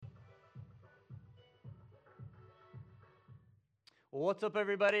Well, what's up,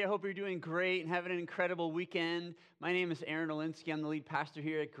 everybody? I hope you're doing great and having an incredible weekend. My name is Aaron Olinsky. I'm the lead pastor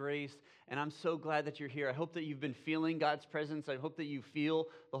here at Grace, and I'm so glad that you're here. I hope that you've been feeling God's presence. I hope that you feel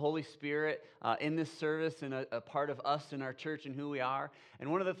the Holy Spirit in this service and a part of us and our church and who we are.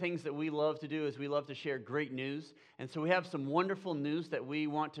 And one of the things that we love to do is we love to share great news. And so we have some wonderful news that we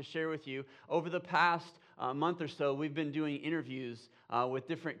want to share with you. Over the past month or so, we've been doing interviews with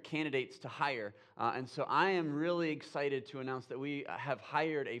different candidates to hire. And so I am really excited to announce that we have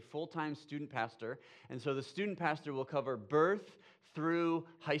hired a full-time student pastor. And so the student pastor will cover birth through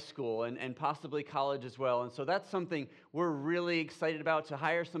high school and possibly college as well. And so that's something we're really excited about, to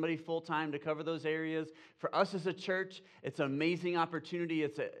hire somebody full-time to cover those areas. For us as a church, it's an amazing opportunity.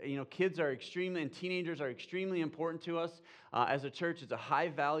 Kids are extremely, and teenagers are extremely important to us. As a church, it's a high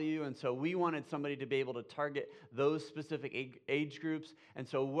value, and so we wanted somebody to be able to target those specific age groups. And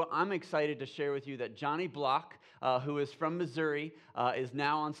so I'm excited to share with you that Johnny Block, who is from Missouri, is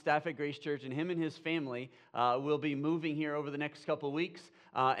now on staff at Grace Church, and him and his family will be moving here over the next couple of weeks.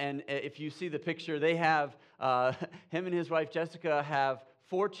 And if you see the picture, they have, him and his wife Jessica have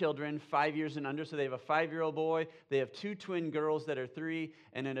 4 children, 5 years and under. So they have a 5-year-old boy. They have 2 twin girls that are 3,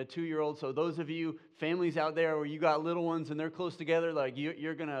 and then a 2-year-old. So those of you, families out there where you got little ones and they're close together, like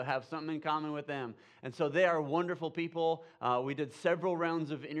you're going to have something in common with them. And so they are wonderful people. We did several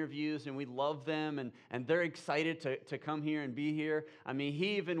rounds of interviews, and we love them, and they're excited to come here and be here. I mean,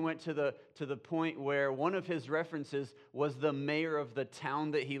 he even went to the point where one of his references was the mayor of the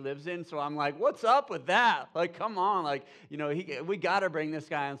town that he lives in. So I'm like, what's up with that? Like, come on, we got to bring this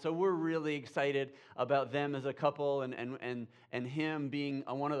guy. And so we're really excited about them as a couple, and him being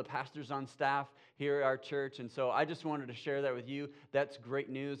one of the pastors on staff here at our church. And so I just wanted to share that with you. That's great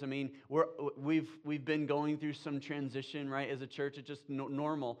news. I mean, we've been going through some transition, right, as a church. It's just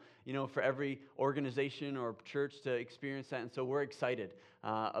normal, for every organization or church to experience that. And so we're excited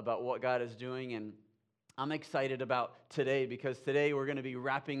about what God is doing. And I'm excited about today, because today we're going to be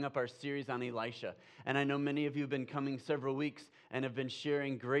wrapping up our series on Elisha. And I know many of you have been coming several weeks and have been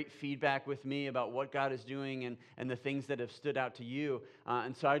sharing great feedback with me about what God is doing and the things that have stood out to you.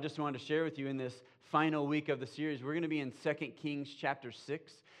 And so I just wanted to share with you in this final week of the series, we're going to be in 2 Kings chapter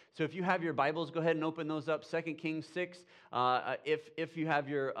 6. So if you have your Bibles, go ahead and open those up, 2 Kings 6. If you have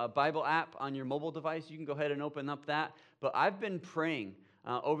your Bible app on your mobile device, you can go ahead and open up that. But I've been praying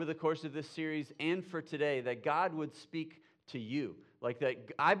over the course of this series and for today that God would speak to you. Like that,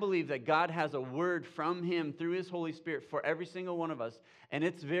 I believe that God has a word from Him through His Holy Spirit for every single one of us, and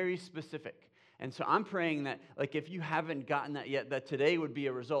it's very specific. And so I'm praying that, if you haven't gotten that yet, that today would be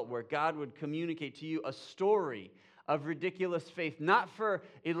a result where God would communicate to you a story of ridiculous faith, not for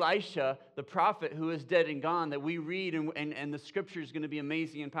Elisha, the prophet who is dead and gone, that we read and the scripture is going to be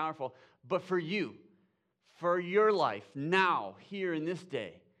amazing and powerful, but for you, for your life, now, here in this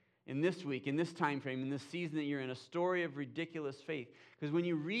day, in this week, in this time frame, in this season that you're in, a story of ridiculous faith. Because when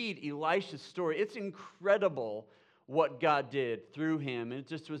you read Elisha's story, it's incredible what God did through him. And it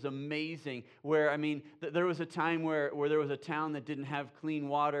just was amazing. Where, there was a time where there was a town that didn't have clean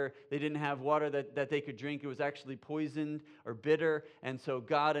water. They didn't have water that they could drink. It was actually poisoned or bitter. And so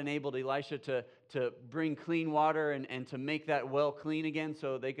God enabled Elisha to bring clean water and to make that well clean again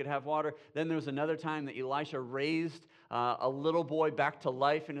so they could have water. Then there was another time that Elisha raised a little boy back to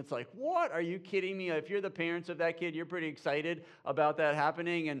life, and it's like, what? Are you kidding me? If you're the parents of that kid, you're pretty excited about that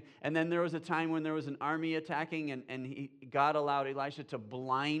happening. And then there was a time when there was an army attacking, and God allowed Elisha to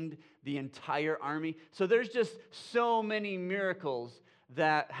blind the entire army. So there's just so many miracles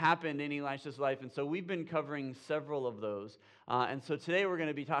that happened in Elisha's life, and so we've been covering several of those. And so today we're going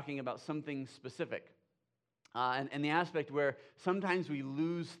to be talking about something specific, and the aspect where sometimes we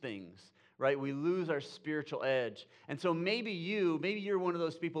lose things. Right? We lose our spiritual edge. And so maybe you're one of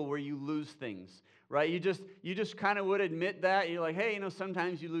those people where you lose things, right? You just kind of would admit that. You're like, hey,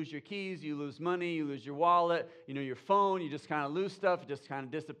 sometimes you lose your keys, you lose money, you lose your wallet, your phone, you just kind of lose stuff, it just kind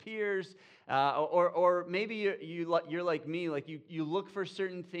of disappears. Or maybe you're like me, like you look for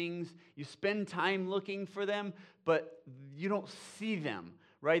certain things, you spend time looking for them, but you don't see them,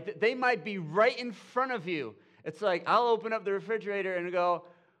 right? They might be right in front of you. It's like, I'll open up the refrigerator and go,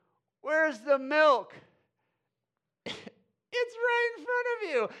 where's the milk? It's right in front of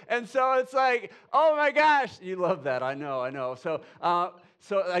you. And so it's like, oh my gosh, you love that. I know. So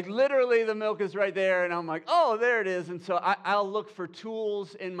So like literally the milk is right there, and I'm like, oh, there it is. And so I'll look for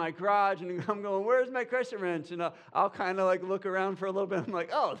tools in my garage, and I'm going, where's my crescent wrench? And I'll kind of like look around for a little bit. I'm like,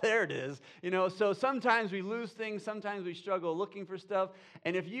 oh, there it is. So sometimes we lose things. Sometimes we struggle looking for stuff.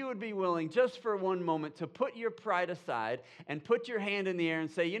 And if you would be willing just for one moment to put your pride aside and put your hand in the air and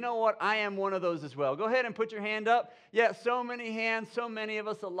say, you know what, I am one of those as well. Go ahead and put your hand up. Yeah, so many hands, so many of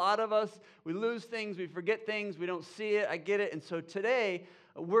us, a lot of us, we lose things, we forget things, we don't see it. I get it. And so today,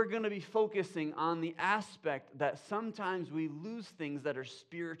 we're going to be focusing on the aspect that sometimes we lose things that are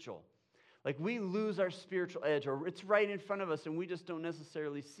spiritual. Like we lose our spiritual edge, or it's right in front of us and we just don't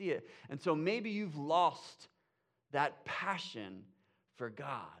necessarily see it. And so maybe you've lost that passion for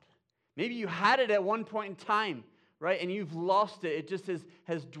God. Maybe you had it at one point in time, right? And you've lost it. It just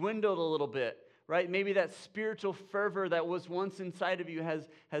has dwindled a little bit. Right? Maybe that spiritual fervor that was once inside of you has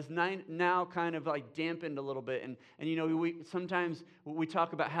now kind of like dampened a little bit. And we sometimes we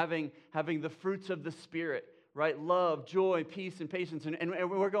talk about having the fruits of the Spirit, right? Love, joy, peace, and patience. And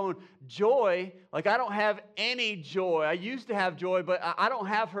we're going, joy, like I don't have any joy. I used to have joy, but I don't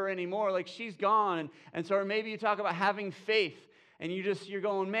have her anymore. Like she's gone. And so or maybe you talk about having faith. And you're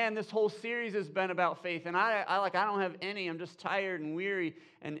going, man, this whole series has been about faith. And I don't have any. I'm just tired and weary.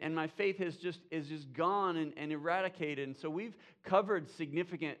 And my faith is just gone and eradicated. And so we've covered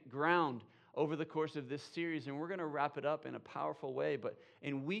significant ground over the course of this series. And we're going to wrap it up in a powerful way. But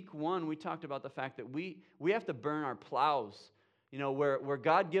in week 1, we talked about the fact that we have to burn our plows. Where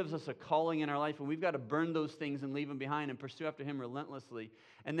God gives us a calling in our life, and we've got to burn those things and leave them behind and pursue after Him relentlessly.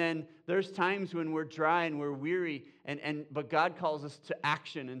 And then there's times when we're dry and we're weary, but God calls us to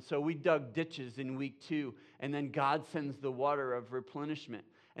action. And so we dug ditches in week 2, and then God sends the water of replenishment.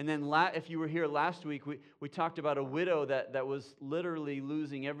 And then if you were here last week, we talked about a widow that was literally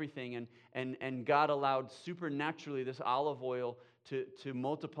losing everything, and God allowed supernaturally this olive oil to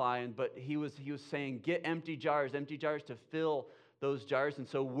multiply. But he was saying, get empty jars to fill those jars. And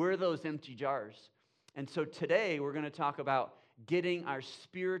so we're those empty jars. And so today we're going to talk about getting our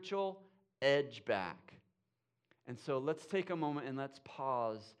spiritual edge back. And so let's take a moment and let's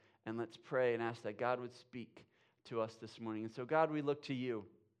pause and let's pray and ask that God would speak to us this morning. And so God, we look to you.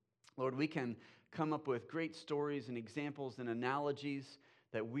 Lord, we can come up with great stories and examples and analogies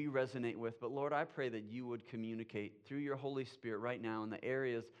that we resonate with. But Lord, I pray that you would communicate through your Holy Spirit right now in the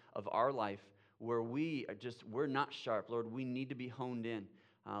areas of our life where we're not sharp. Lord, we need to be honed in.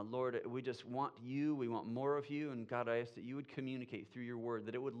 Lord, we just want you. We want more of you. And God, I ask that you would communicate through your word,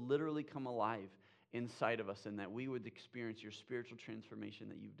 that it would literally come alive inside of us, and that we would experience your spiritual transformation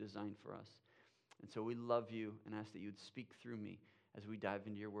that you've designed for us. And so we love you and ask that you would speak through me as we dive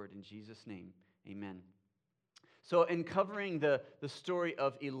into your word. In Jesus' name, amen. So in covering the story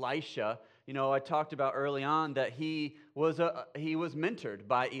of Elisha, I talked about early on that he was mentored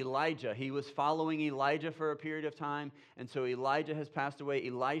by Elijah. He was following Elijah for a period of time, and so Elijah has passed away.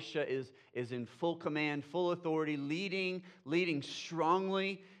 Elisha is in full command, full authority, leading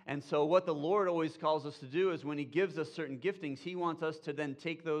strongly. And so what the Lord always calls us to do is when he gives us certain giftings, he wants us to then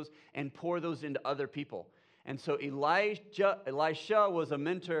take those and pour those into other people. And so Elisha was a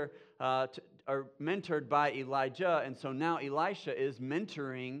mentor, mentored by Elijah, and so now Elisha is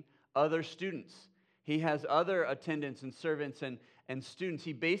mentoring other students. He has other attendants and servants and students.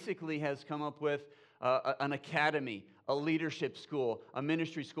 He basically has come up with an academy, a leadership school, a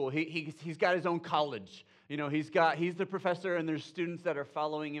ministry school. He's got his own college. He's the professor, and there's students that are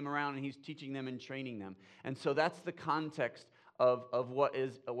following him around, and he's teaching them and training them. And so that's the context of what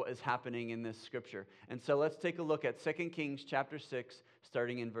is happening in this scripture. And so let's take a look at 2 Kings chapter 6,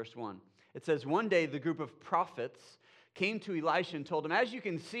 starting in verse 1. It says, one day the group of prophets came to Elisha and told him, as you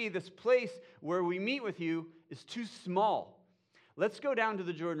can see, this place where we meet with you is too small. Let's go down to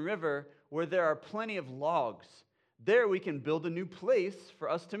the Jordan River where there are plenty of logs. There we can build a new place for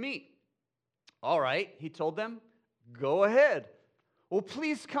us to meet. All right, he told them, go ahead. Well,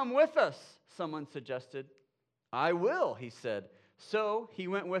 please come with us, someone suggested. I will, he said. So he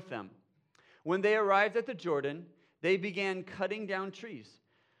went with them. When they arrived at the Jordan, they began cutting down trees.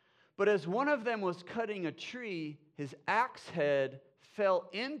 But as one of them was cutting a tree, his axe head fell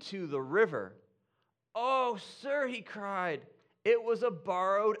into the river. Oh, sir, he cried, it was a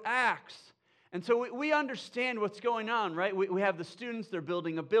borrowed axe. And so we understand what's going on, right? We have the students, they're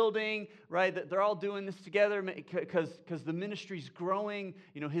building a building, right? They're all doing this together because the ministry's growing.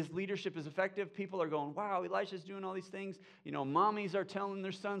 His leadership is effective. People are going, wow, Elisha's doing all these things. Mommies are telling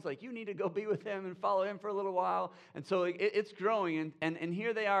their sons, like, you need to go be with him and follow him for a little while. And so it's growing. And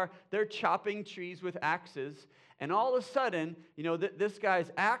here they are, they're chopping trees with axes. And all of a sudden, this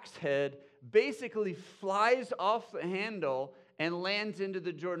guy's axe head basically flies off the handle and lands into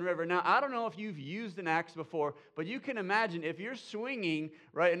the Jordan River. Now, I don't know if you've used an axe before, but you can imagine if you're swinging,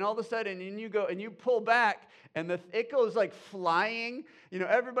 right, and all of a sudden and you go and you pull back and it goes like flying,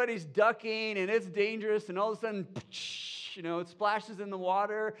 everybody's ducking and it's dangerous, and all of a sudden, it splashes in the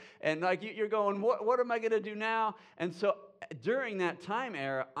water, and like you're going, what am I going to do now? And so during that time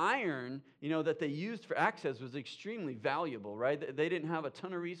era, iron, that they used for access was extremely valuable, right? They didn't have a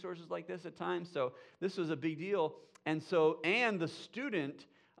ton of resources like this at times, so this was a big deal. And the student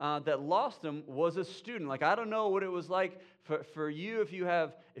that lost them was a student. Like, I don't know what it was like for you if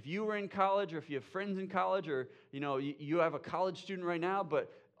you were in college, or if you have friends in college, or you have a college student right now.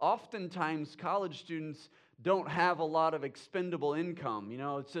 But oftentimes college students don't have a lot of expendable income.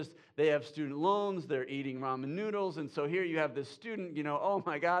 It's just they have student loans, they're eating ramen noodles, and so here you have this student, oh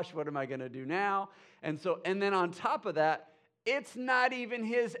my gosh, what am I going to do now? And then on top of that, it's not even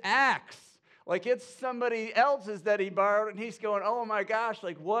his axe. Like, it's somebody else's that he borrowed, and he's going, oh my gosh,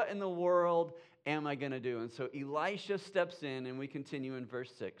 like, what in the world am I going to do? And so Elisha steps in, and we continue in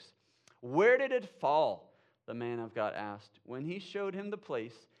verse 6. Where did it fall? The man of God asked. When he showed him the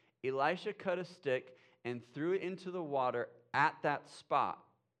place, Elisha cut a stick and threw it into the water at that spot.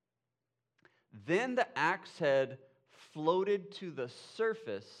 Then the axe head floated to the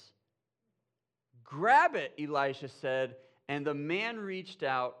surface. Grab it, Elisha said, and the man reached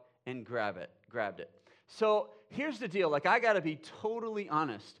out and grabbed it. So here's the deal. Like, I got to be totally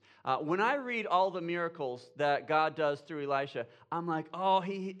honest. When I read all the miracles that God does through Elisha, I'm like, oh,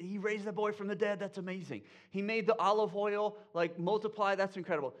 he raised the boy from the dead. That's amazing. He made the olive oil, like, multiply. That's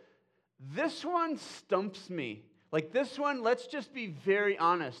incredible. This one stumps me. Like, this one, let's just be very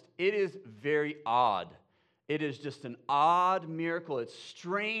honest. It is very odd. It is just an odd miracle. It's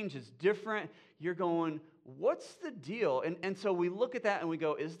strange. It's different. You're going, what's the deal? And so we look at that and we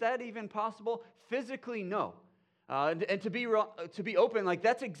go, is that even possible? Physically, no. And to be open, like,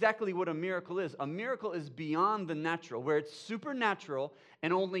 that's exactly what a miracle is. A miracle is beyond the natural, where it's supernatural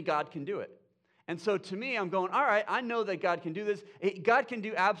and only God can do it. And so to me, I'm going, all right, I know that God can do this. God can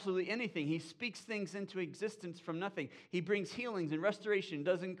do absolutely anything. He speaks things into existence from nothing. He brings healings and restoration,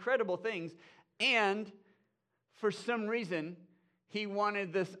 does incredible things. And for some reason, he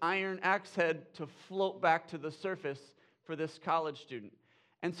wanted this iron axe head to float back to the surface for this college student.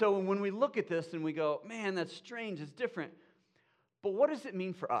 And so when we look at this and we go, man, that's strange, it's different. But what does it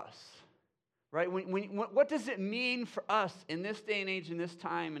mean for us? Right? What does it mean for us in this day and age, in this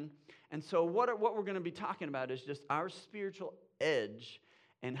time? And so what we're going to be talking about is just our spiritual edge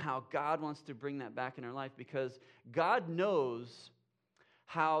and how God wants to bring that back in our life, because God knows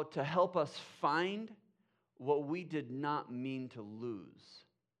how to help us find what we did not mean to lose.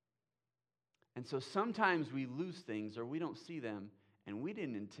 And so sometimes we lose things or we don't see them, and we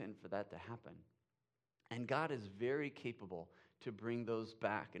didn't intend for that to happen. And God is very capable to bring those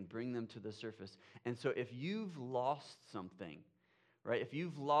back and bring them to the surface. And so if you've lost something, right, if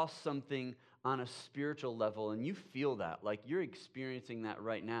you've lost something on a spiritual level and you feel that, like you're experiencing that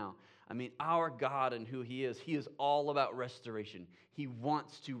right now, I mean, our God and who He is all about restoration. He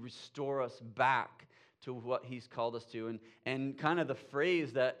wants to restore us back to what He's called us to. And kind of the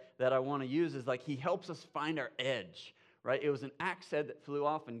phrase that I want to use is like, He helps us find our edge, right? It was an axe head that flew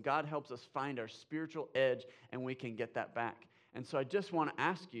off, and God helps us find our spiritual edge, and we can get that back. And so I just want to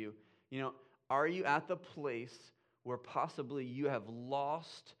ask you, are you at the place where possibly you have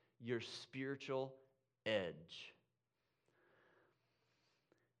lost your spiritual edge?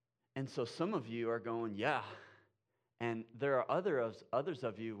 And so some of you are going, yeah. And there are others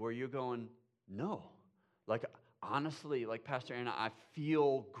of you where you're going, no. Like, honestly, like Pastor Anna, I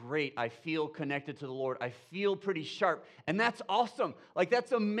feel great. I feel connected to the Lord. I feel pretty sharp. And that's awesome. Like,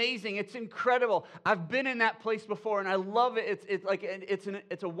 that's amazing. It's incredible. I've been in that place before, and I love it.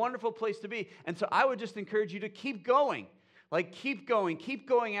 It's a wonderful place to be. And so I would just encourage you to keep going. Like, keep going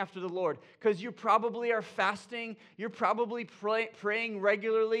after the Lord, because you probably are fasting. You're probably praying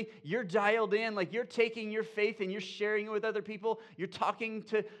regularly. You're dialed in. Like, you're taking your faith and you're sharing it with other people. You're talking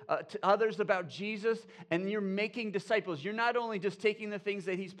to others about Jesus, and you're making disciples. You're not only just taking the things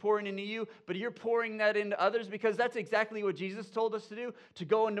that He's pouring into you, but you're pouring that into others, because that's exactly what Jesus told us to do, to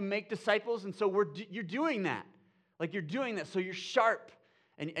go and to make disciples. And so you're doing that. Like, you're doing that. So you're sharp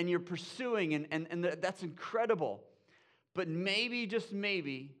and you're pursuing, and that's incredible. But maybe, just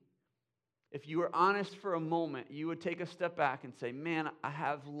maybe, if you were honest for a moment, you would take a step back and say, man, I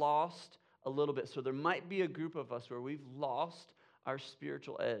have lost a little bit. So there might be a group of us where we've lost our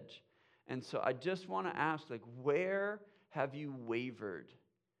spiritual edge. And so I just want to ask, like, where have you wavered?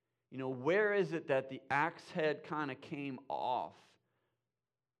 Where is it that the axe head kind of came off?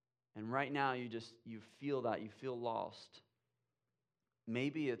 And right now you feel that, you feel lost.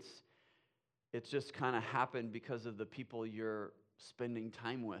 maybe it's just kind of happened because of the people you're spending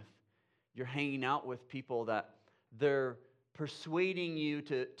time with. You're hanging out with people that they're persuading you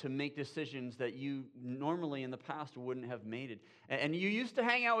to make decisions that you normally in the past wouldn't have made it. And you used to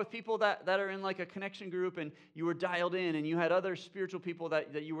hang out with people that are in like a connection group, and you were dialed in, and you had other spiritual people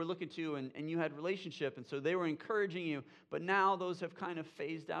that you were looking to, and you had relationship, and so they were encouraging you. But now those have kind of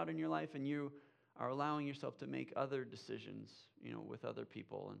phased out in your life, and you are allowing yourself to make other decisions, with other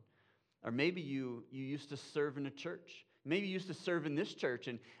people. Or maybe you used to serve in a church. Maybe you used to serve in this church,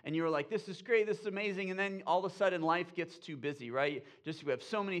 and you were like, this is great, this is amazing, and then all of a sudden life gets too busy, right? Just we have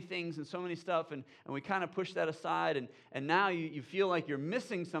so many things and so many stuff, and we kind of push that aside, and now you feel like you're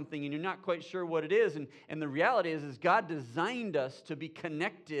missing something, and you're not quite sure what it is, and the reality is God designed us to be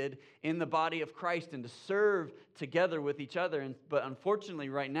connected in the body of Christ and to serve together with each other, but unfortunately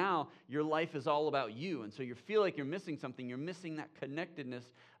right now, your life is all about you, and so you feel like you're missing something. You're missing that connectedness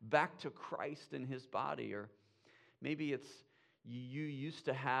back to Christ and His body. Or maybe it's you used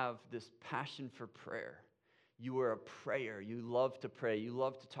to have this passion for prayer. You were a prayer. You love to pray. You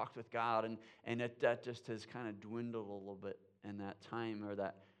love to talk with God. And that just has kind of dwindled a little bit in that time, or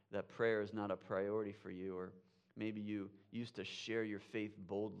that prayer is not a priority for you. Or maybe you used to share your faith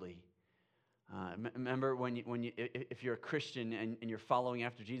boldly. Remember if you're a Christian and you're following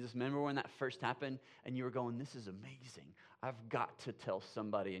after Jesus, remember when that first happened and you were going, this is amazing. I've got to tell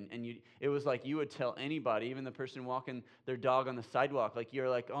somebody. And it was like you would tell anybody, even the person walking their dog on the sidewalk. Like you're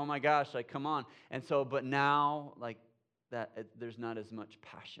like, oh my gosh, like come on. And so, but now like that, there's not as much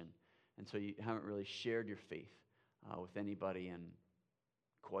passion. And so you haven't really shared your faith with anybody in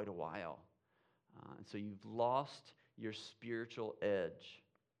quite a while. And so you've lost your spiritual edge.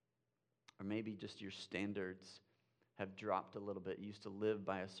 Or maybe just your standards have dropped a little bit. You used to live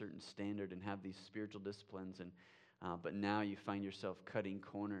by a certain standard and have these spiritual disciplines, but now you find yourself cutting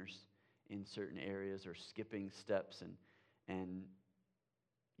corners in certain areas or skipping steps, and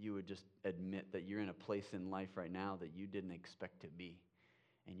you would just admit that you're in a place in life right now that you didn't expect to be,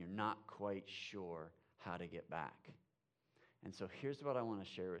 and you're not quite sure how to get back. And so here's what I want to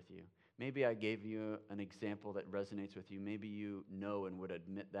share with you. Maybe I gave you an example that resonates with you. Maybe you know and would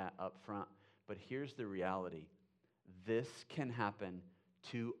admit that up front. But here's the reality. This can happen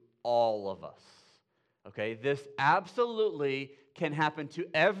to all of us. Okay? This absolutely can happen to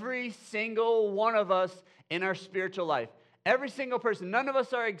every single one of us in our spiritual life. Every single person. None of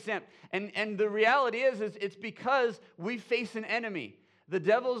us are exempt. And the reality is it's because we face an enemy. The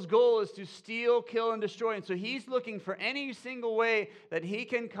devil's goal is to steal, kill, and destroy. And so he's looking for any single way that he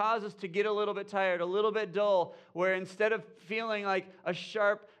can cause us to get a little bit tired, a little bit dull, where instead of feeling like a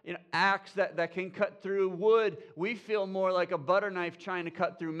sharp axe that can cut through wood, we feel more like a butter knife trying to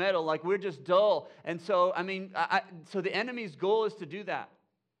cut through metal, like we're just dull. And so, so the enemy's goal is to do that.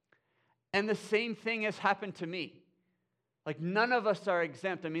 And the same thing has happened to me. Like none of us are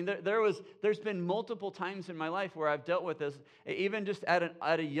exempt. I mean, there's been multiple times in my life where I've dealt with this. Even just at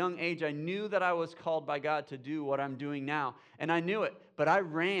a young age, I knew that I was called by God to do what I'm doing now, and I knew it. But I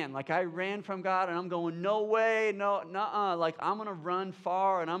ran from God, and I'm going, no way, no, nuh-uh. Like I'm gonna run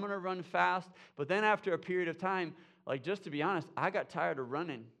far and I'm gonna run fast. But then after a period of time, like just to be honest, I got tired of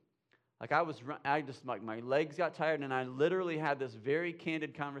running. Like my legs got tired, and I literally had this very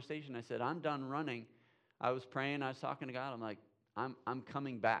candid conversation. I said, I'm done running. I was praying, I was talking to God. I'm like, I'm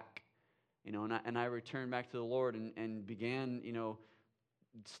coming back, and I returned back to the Lord and began,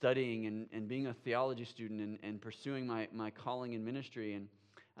 studying and being a theology student and pursuing my calling in ministry.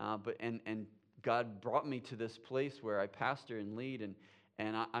 And God brought me to this place where I pastor and lead,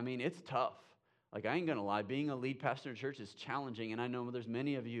 and I mean, it's tough. Like, I ain't going to lie, being a lead pastor in church is challenging, and I know there's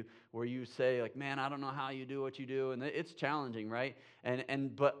many of you where you say, like, man, I don't know how you do what you do, and it's challenging, right?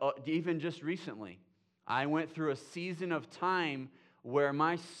 But even just recently, I went through a season of time where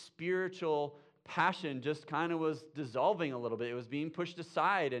my spiritual passion just kind of was dissolving a little bit. It was being pushed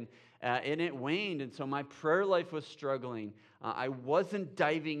aside, and it waned, and so my prayer life was struggling. I wasn't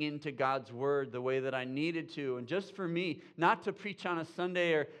diving into God's Word the way that I needed to, and just for me, not to preach on a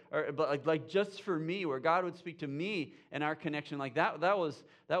Sunday, but like just for me, where God would speak to me and our connection, like that was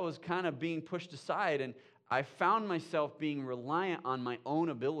kind of being pushed aside, and I found myself being reliant on my own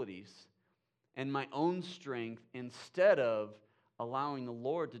abilities and my own strength instead of allowing the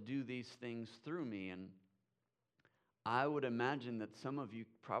Lord to do these things through me. And I would imagine that some of you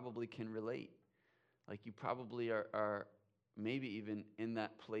probably can relate. Like you probably are maybe even in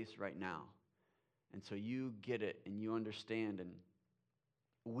that place right now. And so you get it and you understand. And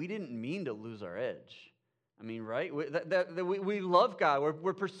we didn't mean to lose our edge. I mean, right? We love God.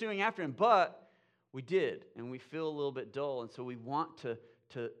 We're pursuing after Him. But We did, and we feel a little bit dull, and so we want to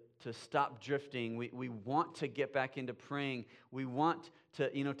stop drifting. We want to get back into praying. We want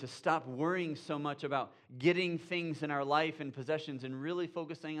to stop worrying so much about getting things in our life and possessions and really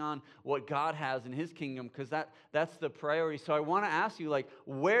focusing on what God has in His kingdom, because that's the priority. So I want to ask you, like,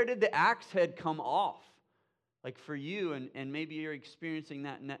 where did the axe head come off? Like for you, and maybe you're experiencing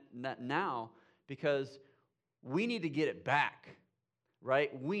that now, because we need to get it back.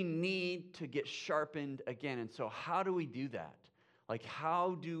 Right? We need to get sharpened again. And so how do we do that? Like,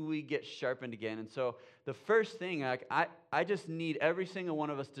 how do we get sharpened again? And so the first thing, I just need every single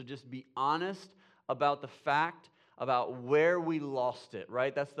one of us to just be honest about the fact about where we lost it,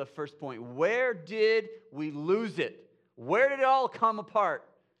 right? That's the first point. Where did we lose it? Where did it all come apart?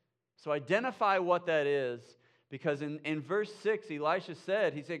 So identify what that is, because in verse 6, Elisha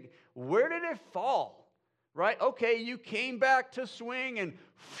said, he said, where did it fall? Right? Okay, you came back to swing and,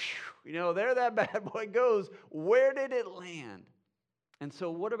 there that bad boy goes. Where did it land? And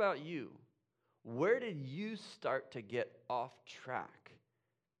so what about you? Where did you start to get off track?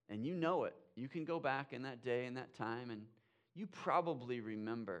 And you know it. You can go back in that day and that time, and you probably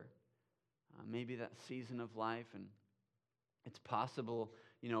remember maybe that season of life. And it's possible,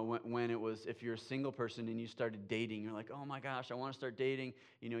 when it was, if you're a single person and you started dating, you're like, oh my gosh, I want to start dating.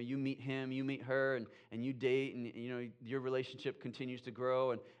 You meet him, you meet her, and you date, and your relationship continues to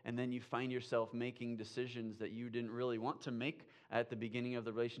grow, and then you find yourself making decisions that you didn't really want to make at the beginning of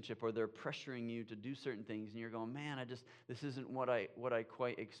the relationship, or they're pressuring you to do certain things, and you're going, man, this isn't what I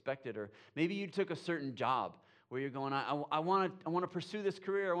quite expected. Or maybe you took a certain job where you're going, I want to pursue this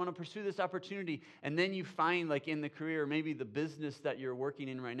career, I want to pursue this opportunity, and then you find, like in the career, maybe the business that you're working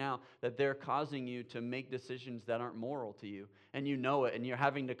in right now, that they're causing you to make decisions that aren't moral to you, and you know it, and you're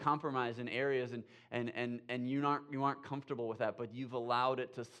having to compromise in areas, and you aren't comfortable with that, but you've allowed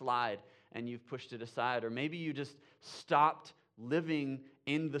it to slide, and you've pushed it aside. Or maybe you just stopped living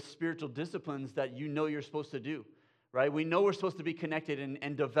in the spiritual disciplines that you're supposed to do. Right? We know we're supposed to be connected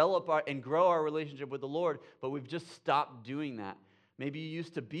and develop and grow our relationship with the Lord, but we've just stopped doing that. Maybe you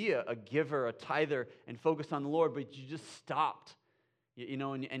used to be a giver, a tither, and focus on the Lord, but you just stopped,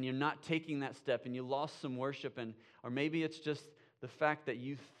 and you're not taking that step, and you lost some worship, or maybe it's just the fact that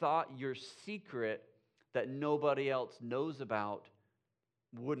you thought your secret that nobody else knows about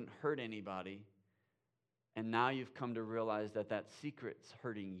wouldn't hurt anybody, and now you've come to realize that secret's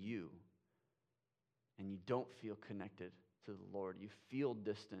hurting you. And you don't feel connected to the Lord. You feel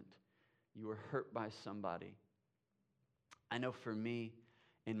distant. You were hurt by somebody. I know for me,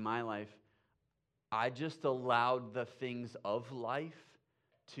 in my life, I just allowed the things of life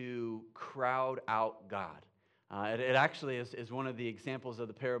to crowd out God. It actually is one of the examples of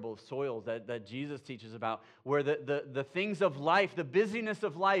the parable of soils that Jesus teaches about, where the things of life, the busyness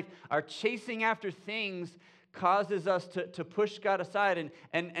of life, are chasing after things causes us to push God aside.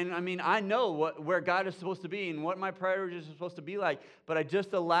 And I mean, I know where God is supposed to be and what my priorities are supposed to be like, but I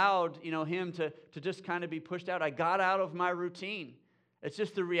just allowed, Him to just kind of be pushed out. I got out of my routine. It's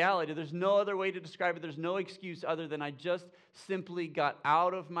just the reality. There's no other way to describe it. There's no excuse other than I just simply got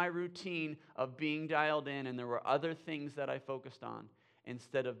out of my routine of being dialed in, and there were other things that I focused on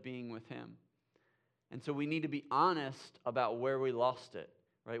instead of being with Him. And so we need to be honest about where we lost it,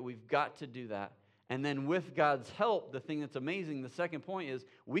 right? We've got to do that. And then with God's help, the thing that's amazing, the second point is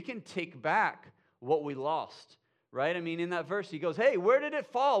we can take back what we lost, right? I mean, in that verse, he goes, hey, where did it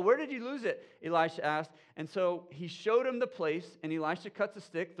fall? Where did you lose it? Elisha asked. And so he showed him the place, and Elisha cuts a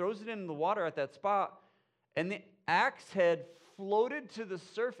stick, throws it in the water at that spot, and the axe head floated to the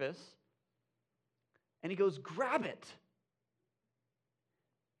surface, and he goes, grab it.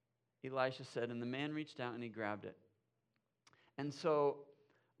 Elisha said, and the man reached out and he grabbed it. And so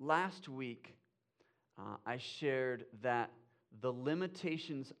last week, I shared that the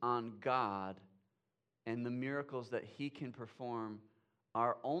limitations on God and the miracles that He can perform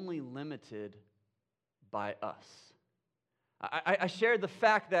are only limited by us. I shared the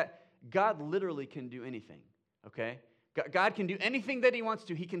fact that God literally can do anything, okay? God can do anything that He wants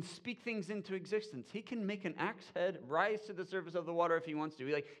to. He can speak things into existence. He can make an axe head rise to the surface of the water if He wants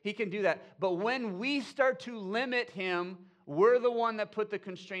to. He can do that. But when we start to limit Him, we're the one that put the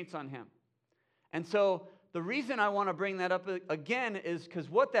constraints on Him. And so the reason I want to bring that up again is because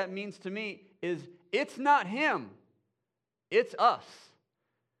what that means to me is it's not Him, it's us.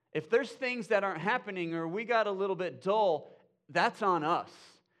 If there's things that aren't happening or we got a little bit dull, that's on us.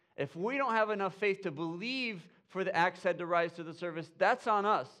 If we don't have enough faith to believe for the axe head to rise to the surface, that's on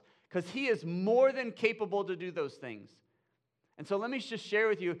us, because He is more than capable to do those things. And so let me just share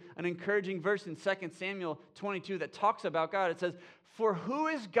with you an encouraging verse in 2 Samuel 22 that talks about God. It says, for who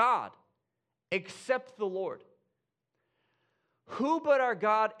is God except the Lord. Who but our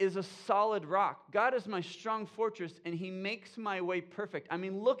God is a solid rock? God is my strong fortress, and he makes my way perfect. I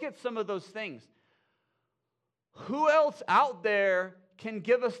mean, look at some of those things. Who else out there can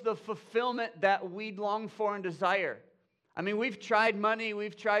give us the fulfillment that we long for and desire? I mean, we've tried money,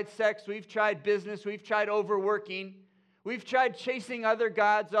 we've tried sex, we've tried business, we've tried overworking, we've tried chasing other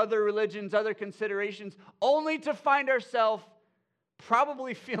gods, other religions, other considerations, only to find ourselves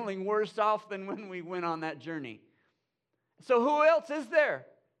probably feeling worse off than when we went on that journey. So who else is there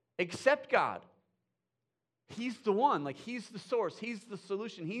except God? He's the one, like he's the source, he's the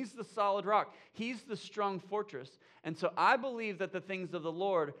solution, he's the solid rock, he's the strong fortress. And so I believe that the things of the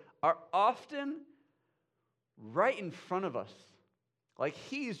Lord are often right in front of us. Like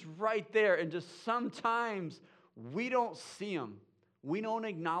he's right there, and just sometimes we don't see him. We don't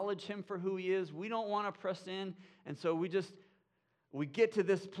acknowledge him for who he is. We don't want to press in. And so we get to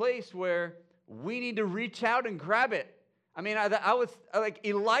this place where we need to reach out and grab it. I mean, I was like,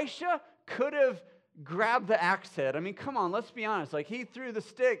 Elisha could have grabbed the axe head. I mean, come on, let's be honest. Like, he threw the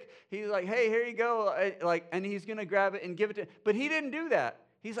stick. He's like, hey, here you go. And he's going to grab it and give it to him. But he didn't do that.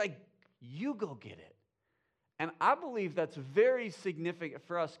 He's like, you go get it. And I believe that's very significant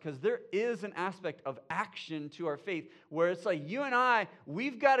for us, because there is an aspect of action to our faith where it's like you and I,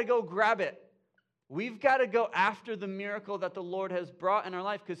 we've got to go grab it. We've got to go after the miracle that the Lord has brought in our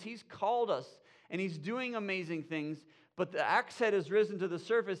life, because he's called us and he's doing amazing things. But the axe head has risen to the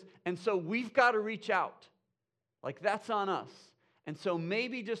surface, and so we've got to reach out. Like, that's on us. And so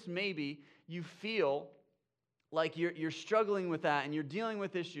maybe, just maybe, you feel like you're struggling with that, and you're dealing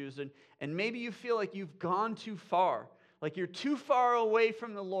with issues, and maybe you feel like you've gone too far, like you're too far away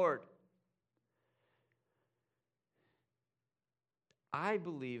from the Lord. I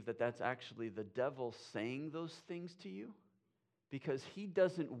believe that that's actually the devil saying those things to you, because he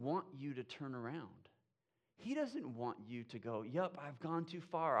doesn't want you to turn around. He doesn't want you to go, yep, I've gone too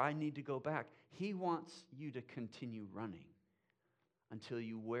far, I need to go back. He wants you to continue running until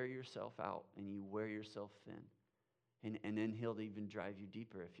you wear yourself out and you wear yourself thin. And then he'll even drive you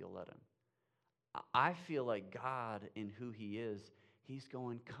deeper if you'll let him. I feel like God, in who he is, he's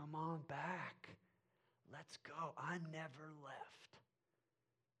going, come on back. Let's go. I never left.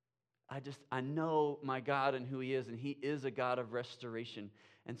 I know my God and who he is, and he is a God of restoration.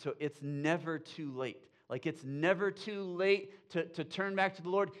 And so it's never too late. Like, it's never too late to turn back to the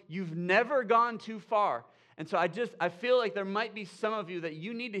Lord. You've never gone too far. And so I feel like there might be some of you that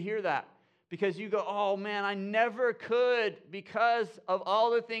you need to hear that, because you go, oh man, I never could because of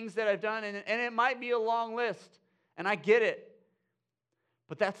all the things that I've done. And it might be a long list, and I get it.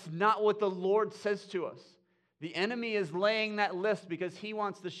 But that's not what the Lord says to us. The enemy is laying that list because he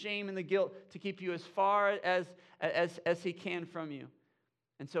wants the shame and the guilt to keep you as far as he can from you.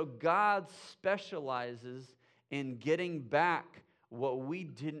 And so God specializes in getting back what we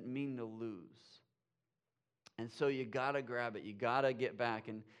didn't mean to lose. And so you got to grab it. You got to get back.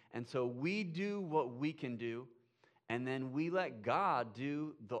 And so we do what we can do, and then we let God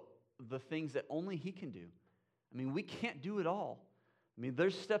do the things that only he can do. I mean, we can't do it all. I mean,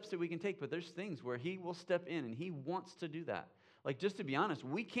 there's steps that we can take, but there's things where he will step in, and he wants to do that. Like, just to be honest,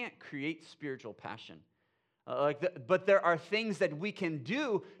 we can't create spiritual passion. But there are things that we can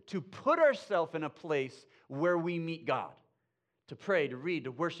do to put ourselves in a place where we meet God. To pray, to read,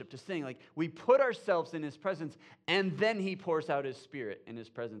 to worship, to sing. Like, we put ourselves in his presence, and then he pours out his spirit in his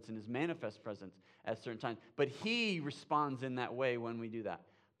presence, in his manifest presence at certain times. But he responds in that way when we do that.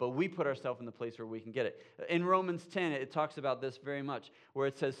 But we put ourselves in the place where we can get it. In Romans 10, it talks about this very much, where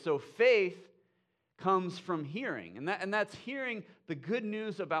it says, so faith comes from hearing. And that's hearing the good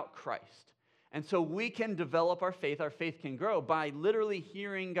news about Christ. And so we can develop our faith. Our faith can grow by literally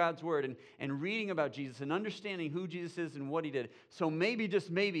hearing God's word and reading about Jesus and understanding who Jesus is and what he did. So maybe, just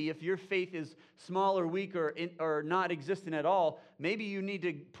maybe, if your faith is small or weak or not existent at all, maybe you need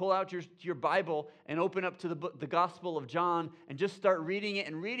to pull out your Bible and open up to the Gospel of John and just start reading it,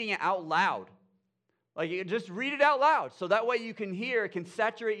 and reading it out loud. Like, you just read it out loud, so that way you can hear, it can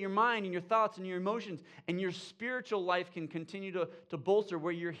saturate your mind and your thoughts and your emotions, and your spiritual life can continue to bolster,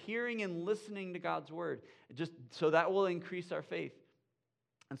 where you're hearing and listening to God's word. Just so that will increase our faith.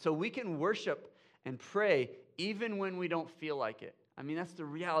 And so we can worship and pray even when we don't feel like it. I mean, that's the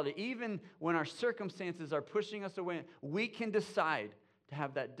reality. Even when our circumstances are pushing us away, we can decide to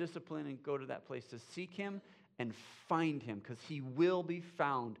have that discipline and go to that place to seek him and find him, because he will be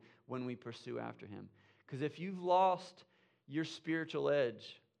found when we pursue after him. Because if you've lost your spiritual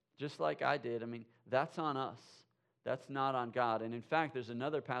edge, just like I did, I mean, that's on us. That's not on God. And in fact, there's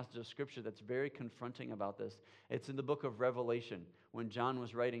another passage of Scripture that's very confronting about this. It's in the book of Revelation. When John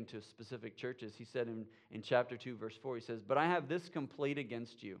was writing to specific churches, he said in chapter 2, verse 4, he says, "But I have this complaint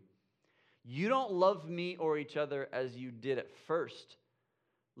against you. You don't love me or each other as you did at first.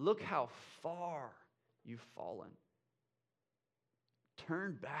 Look how far you've fallen.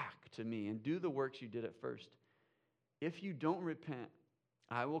 Turn back to me and do the works you did at first. If you don't repent,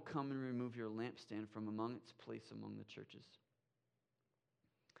 I will come and remove your lampstand from among its place among the churches."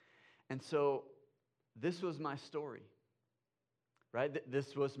 And so this was my story, right?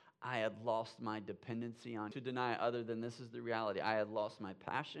 I had lost my dependency on, to deny other than this is the reality. I had lost my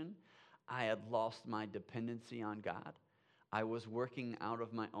passion. I had lost my dependency on God. I was working out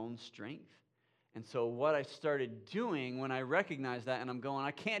of my own strength. And so what I started doing when I recognized that, and I'm going,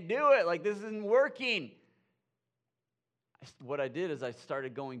 I can't do it. Like, this isn't working. What I did is I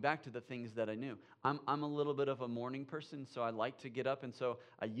started going back to the things that I knew. I'm a little bit of a morning person, so I like to get up. And so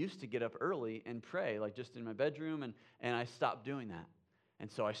I used to get up early and pray, like just in my bedroom, and I stopped doing that.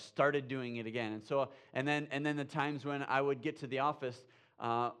 And so I started doing it again. And then the times when I would get to the office,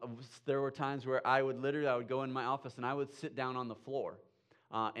 there were times where I would go in my office and I would sit down on the floor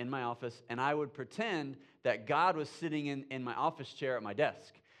in my office, and I would pretend that God was sitting in my office chair at my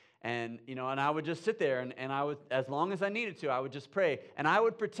desk. And I would just sit there, and I would, as long as I needed to, I would just pray. And I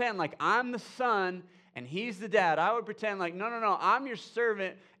would pretend like I'm the son and he's the dad. I would pretend like, no, I'm your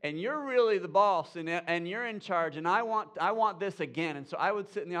servant and you're really the boss and you're in charge, and I want this again. And so I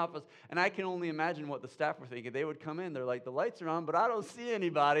would sit in the office, and I can only imagine what the staff were thinking. They would come in, they're like, the lights are on, but I don't see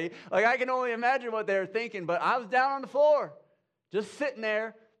anybody. Like, I can only imagine what they were thinking, but I was down on the floor, just sitting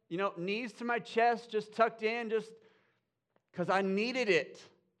there, knees to my chest, just tucked in, just because I needed it.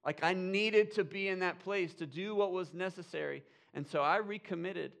 Like, I needed to be in that place to do what was necessary. And so I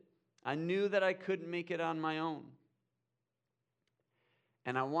recommitted. I knew that I couldn't make it on my own.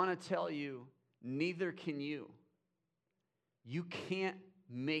 And I want to tell you, neither can you. You can't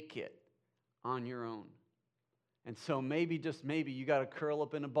make it on your own. And so maybe, just maybe, you got to curl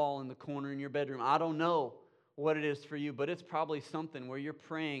up in a ball in the corner in your bedroom. I don't know what it is for you, but it's probably something where you're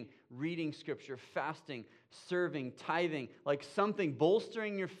praying, reading Scripture, fasting, serving, tithing, like something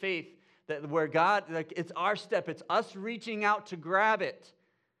bolstering your faith, that where God, like, it's our step, it's us reaching out to grab it.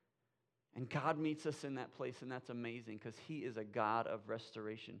 And God meets us in that place, and that's amazing because He is a God of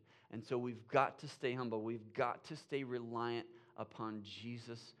restoration. And so we've got to stay humble. We've got to stay reliant upon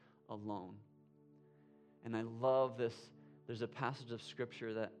Jesus alone. And I love this. There's a passage of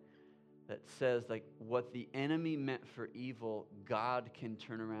Scripture that says, like, what the enemy meant for evil, God can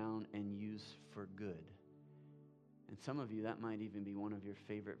turn around and use for good. And some of you, that might even be one of your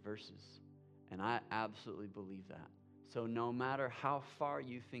favorite verses. And I absolutely believe that. So no matter how far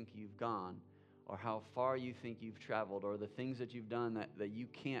you think you've gone, or how far you think you've traveled, or the things that you've done that you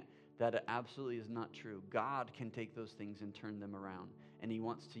can't, that it absolutely is not true, God can take those things and turn them around. And He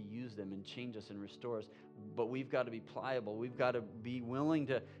wants to use them and change us and restore us. But we've got to be pliable. We've got to be willing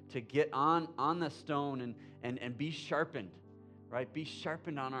to get on the stone and be sharpened, right? Be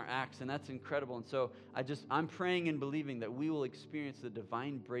sharpened on our axe, and that's incredible. And so I'm praying and believing that we will experience the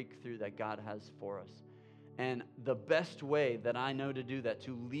divine breakthrough that God has for us. And the best way that I know to do that,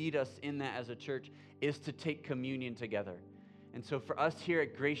 to lead us in that as a church, is to take communion together. And so for us here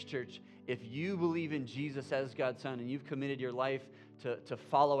at Grace Church, if you believe in Jesus as God's Son and you've committed your life to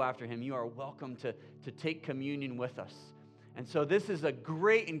follow after Him, you are welcome to take communion with us. And so this is a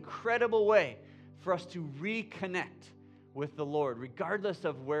great, incredible way for us to reconnect with the Lord, regardless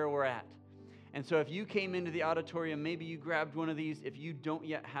of where we're at. And so if you came into the auditorium, maybe you grabbed one of these. If you don't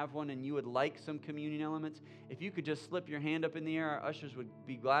yet have one and you would like some communion elements, if you could just slip your hand up in the air, our ushers would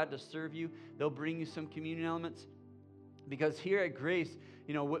be glad to serve you. They'll bring you some communion elements. Because here at Grace,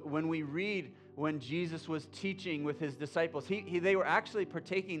 when we read when Jesus was teaching with His disciples, they were actually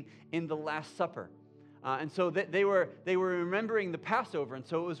partaking in the Last Supper. And so they were remembering the Passover. And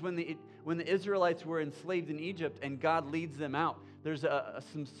so it was when the Israelites were enslaved in Egypt and God leads them out. There's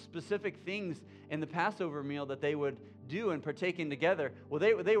some specific things in the Passover meal that they would do and partake in together. Well,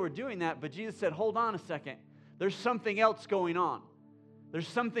 they were doing that, but Jesus said, hold on a second. There's something else going on. There's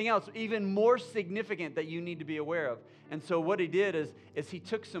something else even more significant that you need to be aware of. And so what He did is He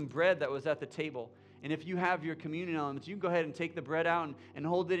took some bread that was at the table. And if you have your communion elements, you can go ahead and take the bread out and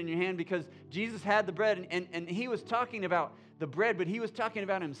hold it in your hand, because Jesus had the bread, and He was talking about the bread, but He was talking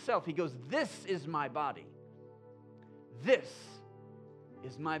about Himself. He goes, this is my body. This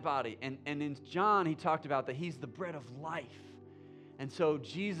is my body. And in John, He talked about that He's the bread of life. And so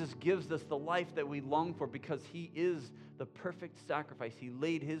Jesus gives us the life that we long for because He is the perfect sacrifice. He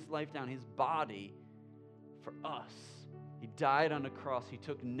laid His life down, His body, for us. He died on the cross. He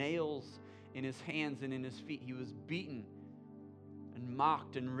took nails in his hands and in his feet. He was beaten and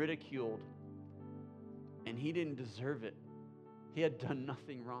mocked and ridiculed. And he didn't deserve it. He had done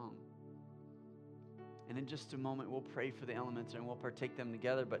nothing wrong. And in just a moment, we'll pray for the elements and we'll partake them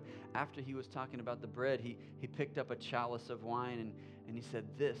together. But after he was talking about the bread, he picked up a chalice of wine and he said,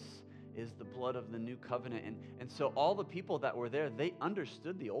 "This is the blood of the new covenant." And so all the people that were there, they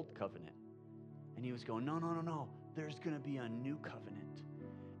understood the old covenant. And he was going, no. There's going to be a new covenant.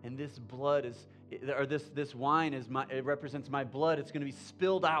 And this blood this wine it represents my blood. It's going to be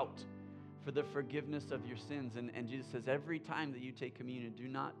spilled out for the forgiveness of your sins. And Jesus says, every time that you take communion, do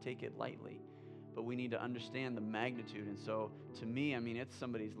not take it lightly. But we need to understand the magnitude. And so to me, it's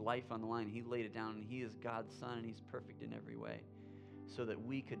somebody's life on the line. He laid it down, and he is God's son, and he's perfect in every way, so that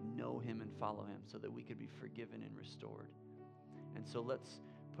we could know him and follow him, so that we could be forgiven and restored. And so let's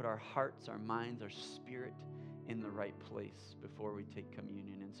put our hearts, our minds, our spirit in the right place before we take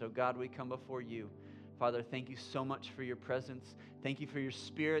communion. And so, God, we come before you. Father, thank you so much for your presence. Thank you for your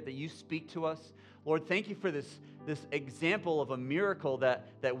spirit that you speak to us. Lord, thank you for this example of a miracle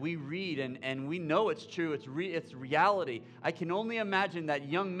that we read and we know it's true. It's reality. I can only imagine that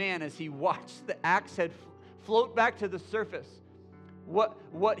young man as he watched the axe head float back to the surface,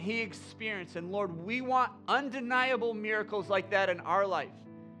 what he experienced. And Lord, we want undeniable miracles like that in our life.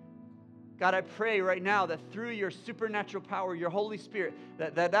 God, I pray right now that through your supernatural power, your Holy Spirit,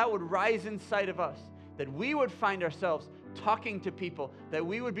 that would rise inside of us, that we would find ourselves talking to people, that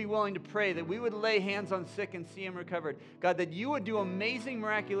we would be willing to pray, that we would lay hands on sick and see them recovered. God, that you would do amazing,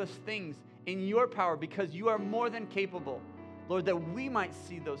 miraculous things in your power because you are more than capable. Lord, that we might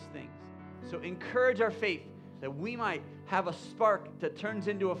see those things. So encourage our faith, that we might have a spark that turns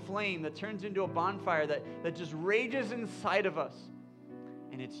into a flame, that turns into a bonfire, that just rages inside of us.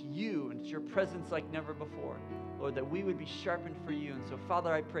 And it's you, and it's your presence like never before. Lord, that we would be sharpened for you. And so,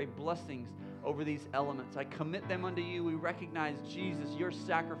 Father, I pray blessings over these elements. I commit them unto you. We recognize, Jesus, your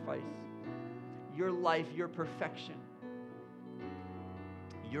sacrifice, your life, your perfection,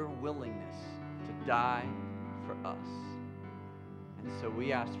 your willingness to die for us. And so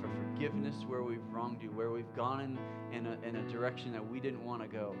we ask for forgiveness where we've wronged you, where we've gone in a direction that we didn't want to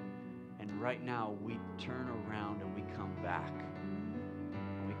go. And right now, we turn around and we come back.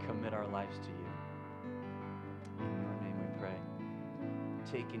 We commit our lives to you. In your name we pray.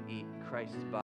 Take and eat Christ's body.